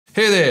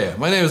Hey there,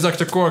 my name is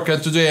Dr. Cork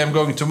and today I'm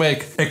going to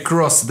make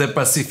Across the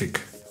Pacific,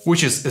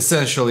 which is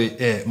essentially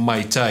a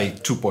Mai Tai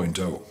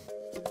 2.0.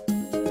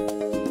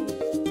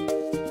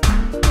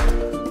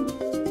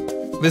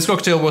 This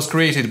cocktail was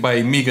created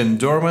by Meaghan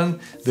Dorman,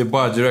 the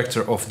bar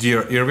director of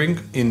Dear Irving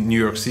in New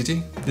York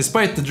City.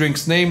 Despite the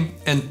drink's name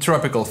and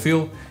tropical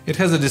feel, it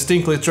has a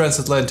distinctly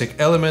transatlantic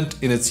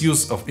element in its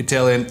use of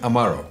Italian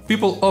amaro.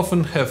 People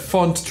often have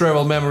fond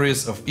travel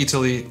memories of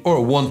Italy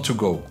or want to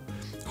go.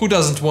 Who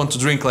doesn't want to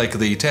drink like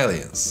the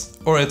Italians?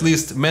 Or at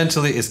least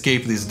mentally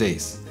escape these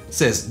days,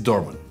 says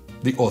Dorman,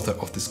 the author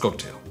of this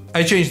cocktail.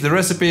 I changed the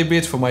recipe a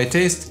bit for my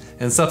taste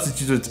and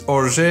substituted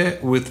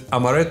orgeat with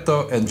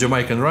amaretto and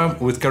Jamaican rum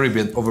with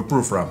Caribbean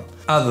overproof rum.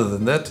 Other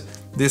than that,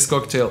 this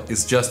cocktail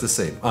is just the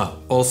same.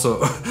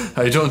 Also,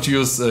 I don't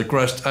use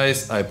crushed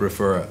ice, I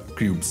prefer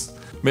cubes.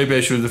 Maybe I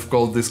should have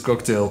called this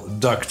cocktail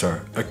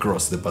Doctor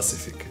Across the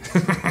Pacific.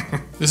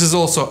 This is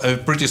also a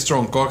pretty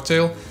strong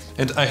cocktail,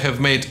 and I have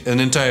made an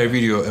entire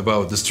video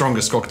about the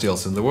strongest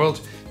cocktails in the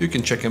world. You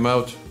can check them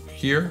out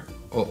here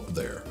or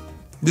there.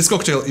 This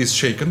cocktail is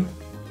shaken,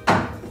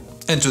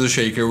 and to the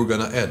shaker we're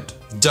gonna add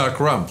dark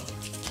rum,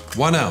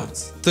 1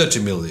 ounce,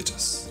 30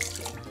 milliliters.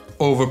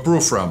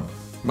 Overproof rum,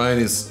 mine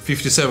is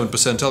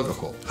 57%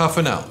 alcohol, half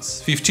an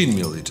ounce, 15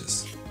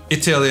 milliliters.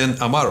 Italian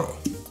amaro,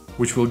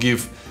 which will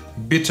give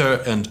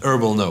bitter and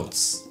herbal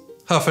notes,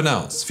 half an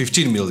ounce,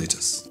 15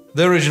 milliliters.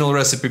 The original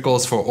recipe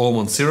calls for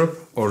almond syrup,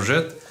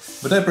 orgeat,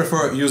 but I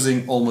prefer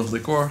using almond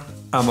liqueur,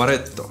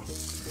 amaretto,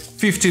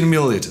 15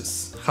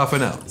 milliliters, half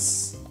an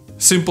ounce.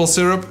 Simple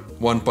syrup,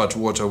 1 part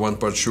water, 1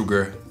 part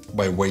sugar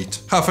by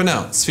weight, half an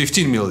ounce,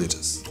 15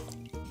 milliliters.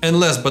 And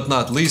last but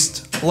not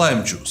least,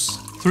 lime juice,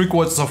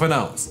 3/4 of an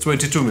ounce,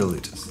 22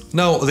 milliliters.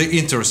 Now the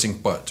interesting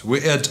part,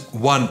 we add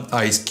 1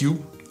 ice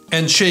cube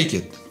and shake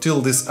it till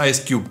this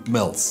ice cube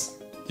melts.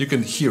 You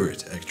can hear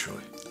it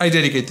actually. I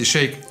dedicate the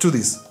shake to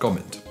this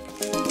comment.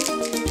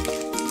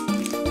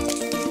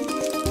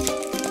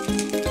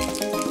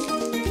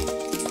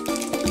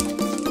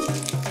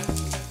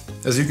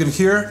 As you can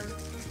hear,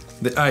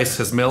 the ice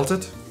has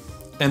melted,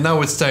 and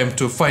now it's time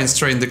to fine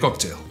strain the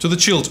cocktail. To the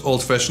chilled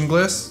old-fashioned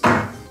glass,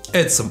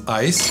 add some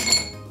ice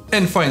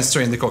and fine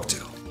strain the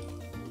cocktail.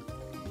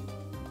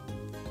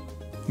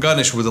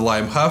 Garnish with a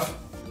lime half,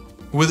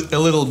 with a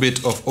little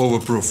bit of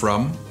overproof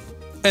rum,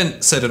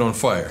 and set it on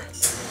fire.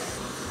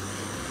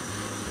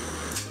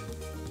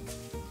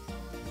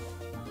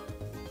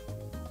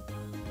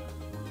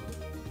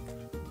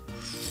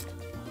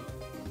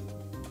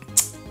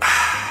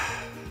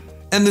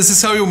 And this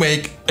is how you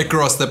make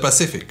Across the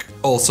Pacific,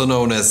 also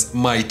known as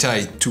Mai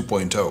Tai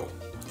 2.0.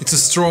 It's a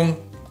strong,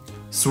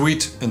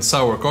 sweet and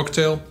sour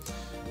cocktail,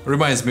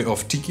 reminds me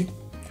of tiki.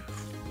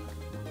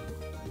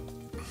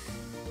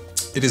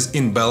 It is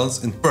in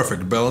balance, in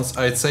perfect balance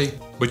I'd say,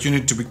 but you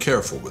need to be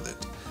careful with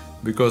it,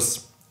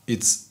 because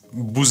its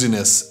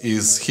booziness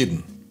is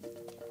hidden.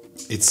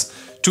 It's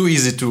too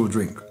easy to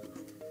drink.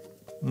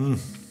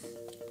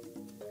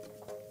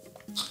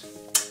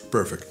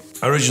 Perfect.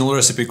 Original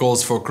recipe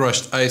calls for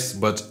crushed ice,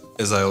 but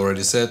as I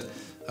already said,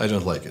 I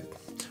don't like it.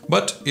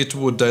 But it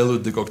would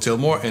dilute the cocktail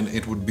more and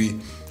it would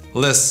be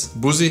less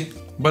boozy,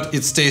 but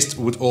its taste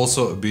would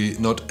also be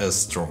not as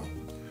strong.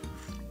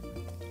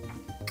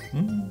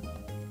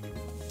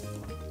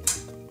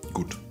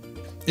 Good.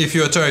 If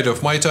you are tired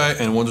of Mai Tai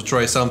and want to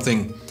try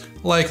something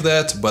like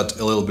that, but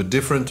a little bit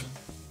different,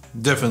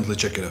 definitely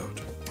check it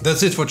out.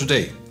 That's it for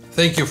today.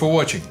 Thank you for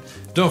watching.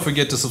 Don't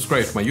forget to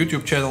subscribe to my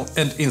YouTube channel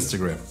and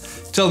Instagram.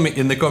 Tell me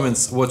in the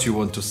comments what you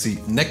want to see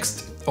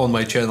next on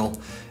my channel,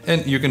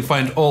 and you can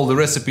find all the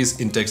recipes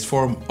in text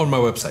form on my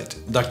website,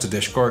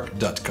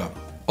 thedrcork.com.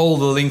 All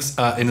the links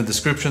are in the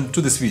description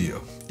to this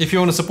video. If you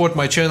want to support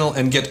my channel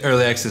and get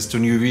early access to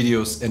new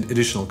videos and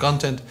additional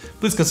content,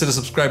 please consider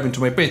subscribing to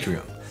my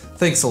Patreon.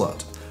 Thanks a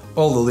lot.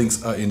 All the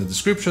links are in the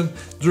description.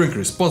 Drink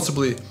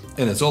responsibly,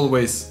 and as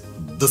always,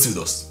 до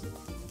свидос.